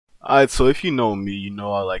Alright, so if you know me, you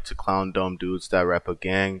know I like to clown dumb dudes that rap a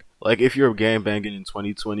gang. Like if you're gang banging in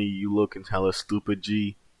 2020, you looking hella stupid,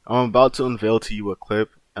 G. I'm about to unveil to you a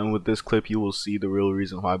clip, and with this clip you will see the real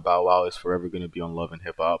reason why Bow Wow is forever gonna be on Love and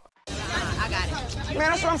Hip Hop. I got it. Man,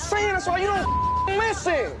 that's what I'm saying. That's why you don't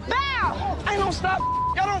listen. Bow! I ain't gonna stop.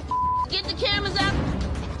 Y'all don't. Get the cameras out.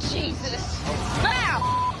 Jesus. Bow!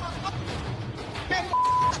 Man,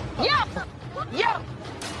 Yo! Yo!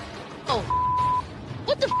 Oh.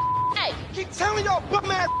 What the hey? keep telling y'all, bum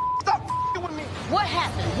ass. Stop with me. What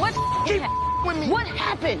happened? What Keep happened? with me. What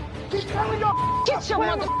happened? Keep telling y'all. Get your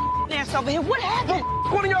mother ass over here. What happened?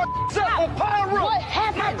 One of y'all up on PIRU. What Not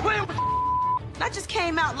happened? playing with. I just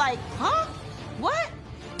came out like, huh? What?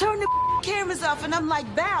 Turn the cameras off, and I'm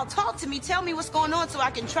like, Bow, talk to me, tell me what's going on so I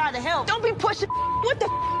can try to help. Don't be pushing. What the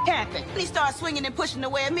happened? He started swinging and pushing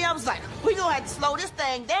away at me. I was like, we gonna have to slow this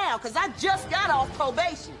thing down, because I just got off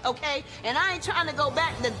probation, okay? And I ain't trying to go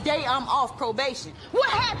back the day I'm off probation. What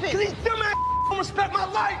Cause happened? these dumb ass don't respect my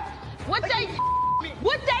life. What they Me.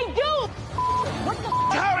 What they do? What the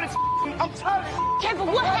Tired of this. I'm tired of this. Kevin,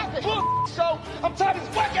 what happened? So I'm tired of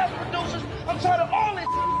these whack ass producers. I'm tired of all this.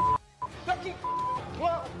 Y'all keep.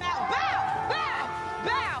 Well, Bow, bow,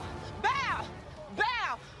 bow, bow,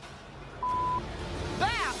 bow,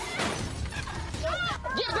 bow.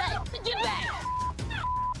 Get back! Get back!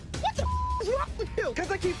 what the is wrong with you? Cause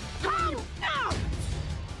I keep. Oh, no!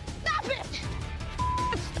 Stop it!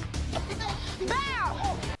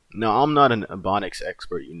 Bow! Now I'm not an ebonics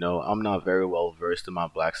expert, you know. I'm not very well versed in my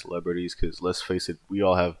black celebrities because let's face it, we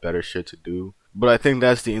all have better shit to do. But I think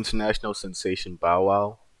that's the international sensation Bow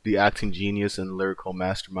Wow, the acting genius and lyrical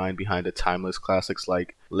mastermind behind the timeless classics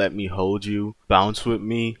like Let Me Hold You, Bounce With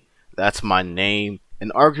Me, That's My Name,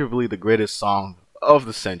 and arguably the greatest song of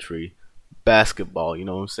the century, Basketball, you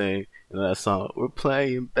know what I'm saying? You know that song, we're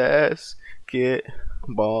playing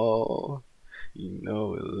basketball, you know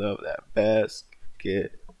we love that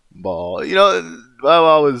basketball. You know, Bow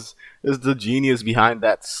Wow is the genius behind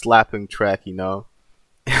that slapping track, you know?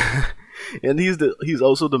 And he's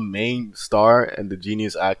also the main star and the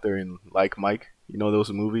genius actor in Like Mike, you know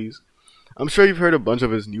those movies. I'm sure you've heard a bunch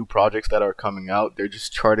of his new projects that are coming out. They're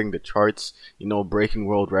just charting the charts, you know, breaking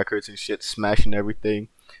world records and shit, smashing everything.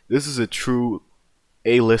 This is a true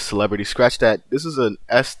A-list celebrity. Scratch that. This is an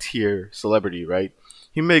S-tier celebrity, right?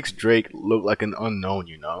 He makes Drake look like an unknown,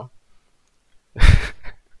 you know.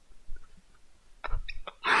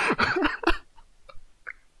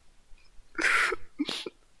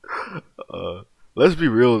 Let's be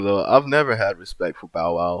real though, I've never had respect for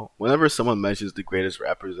Bow Wow. Whenever someone mentions the greatest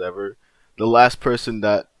rappers ever, the last person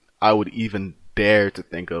that I would even dare to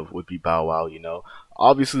think of would be Bow Wow, you know.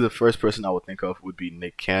 Obviously the first person I would think of would be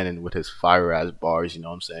Nick Cannon with his fire ass bars, you know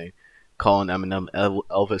what I'm saying? Calling Eminem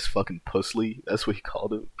Elvis fucking Pusley, that's what he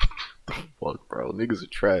called him. The fuck, bro, niggas are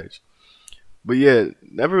trash. But yeah,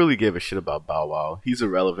 never really gave a shit about Bow Wow. He's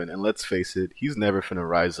irrelevant, and let's face it, he's never finna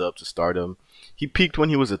rise up to stardom. He peaked when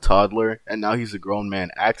he was a toddler, and now he's a grown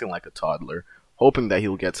man acting like a toddler, hoping that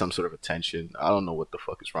he'll get some sort of attention. I don't know what the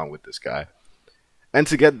fuck is wrong with this guy. And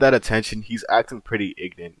to get that attention, he's acting pretty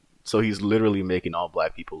ignorant, so he's literally making all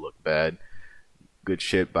black people look bad. Good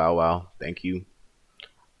shit, Bow Wow. Thank you.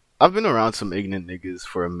 I've been around some ignorant niggas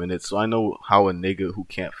for a minute, so I know how a nigga who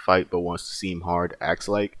can't fight but wants to seem hard acts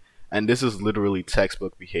like. And this is literally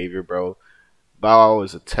textbook behavior, bro. Bow Wow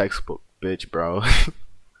is a textbook bitch, bro.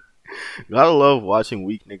 Gotta love watching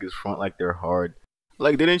weak niggas front like they're hard.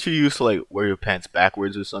 Like, didn't you used to, like, wear your pants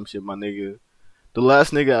backwards or some shit, my nigga? The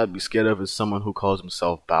last nigga I'd be scared of is someone who calls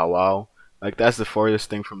himself Bow Wow. Like, that's the farthest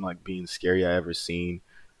thing from, like, being scary I ever seen.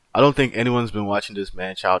 I don't think anyone's been watching this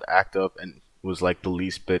man-child act up and was, like, the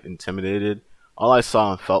least bit intimidated. All I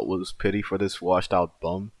saw and felt was pity for this washed-out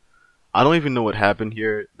bum. I don't even know what happened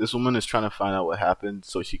here. This woman is trying to find out what happened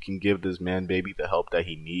so she can give this man baby the help that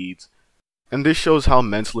he needs. And this shows how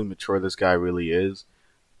mentally mature this guy really is.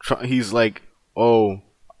 He's like, oh,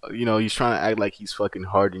 you know, he's trying to act like he's fucking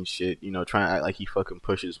hard and shit. You know, trying to act like he fucking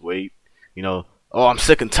pushes weight. You know, oh, I'm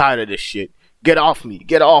sick and tired of this shit. Get off me,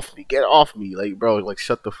 get off me, get off me. Like, bro, like,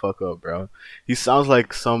 shut the fuck up, bro. He sounds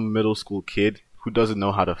like some middle school kid who doesn't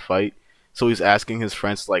know how to fight. So he's asking his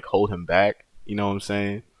friends to, like, hold him back. You know what I'm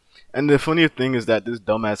saying? And the funniest thing is that this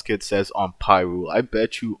dumbass kid says on PIRU. I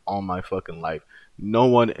bet you on my fucking life, no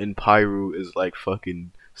one in PIRU is like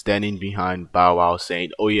fucking standing behind Bow Wow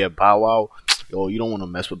saying, oh yeah, Bow Wow, yo, you don't want to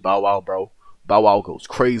mess with Bow Wow, bro. Bow Wow goes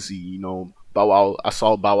crazy, you know. Bow Wow, I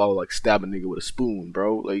saw Bow Wow like stab a nigga with a spoon,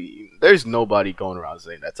 bro. Like, there's nobody going around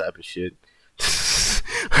saying that type of shit.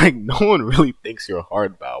 Like, no one really thinks you're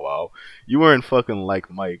hard, Bow Wow. You weren't fucking Like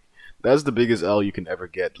Mike. That's the biggest L you can ever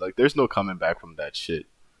get. Like, there's no coming back from that shit.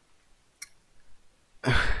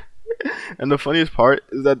 And the funniest part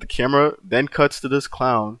is that the camera then cuts to this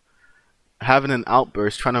clown having an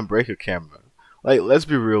outburst trying to break a camera. Like, let's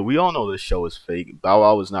be real, we all know this show is fake. Bow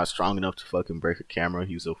Wow was not strong enough to fucking break a camera.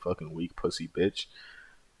 He's a fucking weak pussy bitch.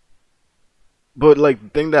 But like, the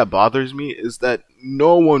thing that bothers me is that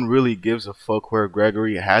no one really gives a fuck where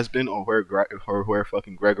Gregory has been or where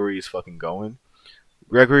fucking Gregory is fucking going.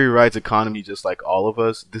 Gregory rides economy just like all of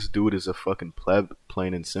us. This dude is a fucking pleb,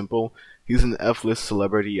 plain and simple. He's an F-list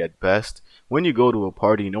celebrity at best. When you go to a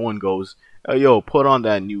party, no one goes, "Hey, yo, put on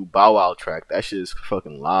that new Bow Wow track. That shit is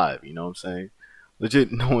fucking live." You know what I'm saying?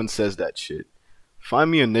 Legit, no one says that shit.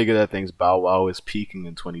 Find me a nigga that thinks Bow Wow is peaking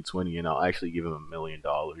in 2020 and I'll actually give him $1 million.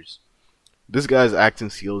 This guy's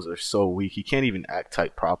acting skills are so weak, he can't even act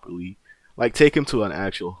tight properly. Like, take him to an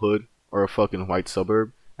actual hood or a fucking white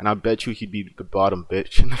suburb, and I bet you he'd be the bottom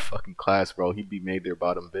bitch in the fucking class, bro. He'd be made their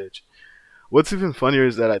bottom bitch. What's even funnier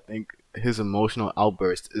is that I think his emotional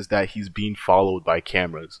outburst is that he's being followed by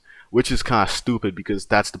cameras, which is kind of stupid because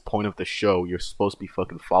that's the point of the show. You're supposed to be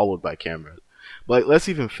fucking followed by cameras. But like, let's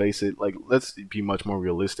even face it, like, let's be much more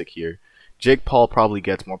realistic here. Jake Paul probably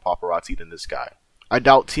gets more paparazzi than this guy. I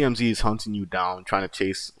doubt TMZ is hunting you down, trying to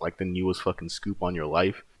chase like the newest fucking scoop on your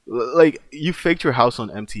life. Like, you faked your house on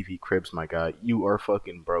MTV Cribs, my guy. You are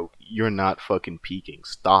fucking broke. You're not fucking peaking.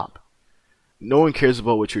 Stop. No one cares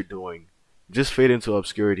about what you're doing. Just fade into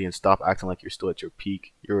obscurity and stop acting like you're still at your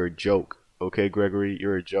peak. You're a joke. Okay, Gregory?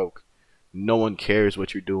 You're a joke. No one cares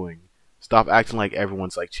what you're doing. Stop acting like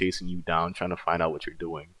everyone's like chasing you down, trying to find out what you're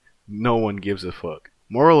doing. No one gives a fuck.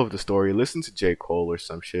 Moral of the story, listen to J. Cole or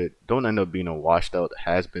some shit. Don't end up being a washed out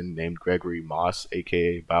has-been named Gregory Moss,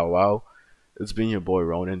 aka Bow Wow. It's been your boy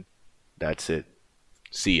Ronan. That's it.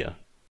 See ya.